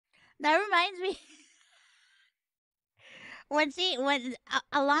That reminds me when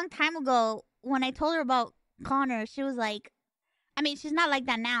a long time ago when I told her about Connor, she was like, I mean, she's not like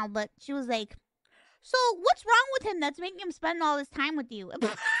that now, but she was like, so what's wrong with him that's making him spend all his time with you? I'm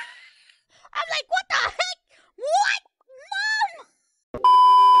like, what the heck? What? Mom!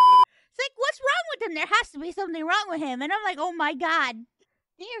 It's like, what's wrong with him? There has to be something wrong with him. And I'm like, oh my God.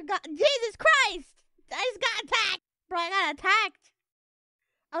 Dear God. Jesus Christ. I just got attacked. Bro, I got attacked.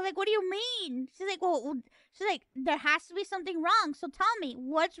 I was like, what do you mean? She's like, there has to be something wrong. So tell me,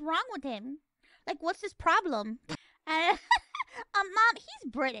 what's wrong with him? Like, what's his problem? And, Mom, he's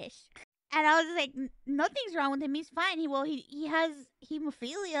British. And I was like, nothing's wrong with him. He's fine. He has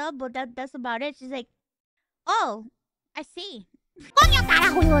hemophilia, but that's about it. She's like, oh, I see. ¡Coño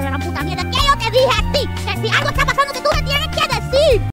carajo, hijo de la puta mierda! ¿Qué yo te dije a ti? Que si algo está pasando que tú me tienes que decir.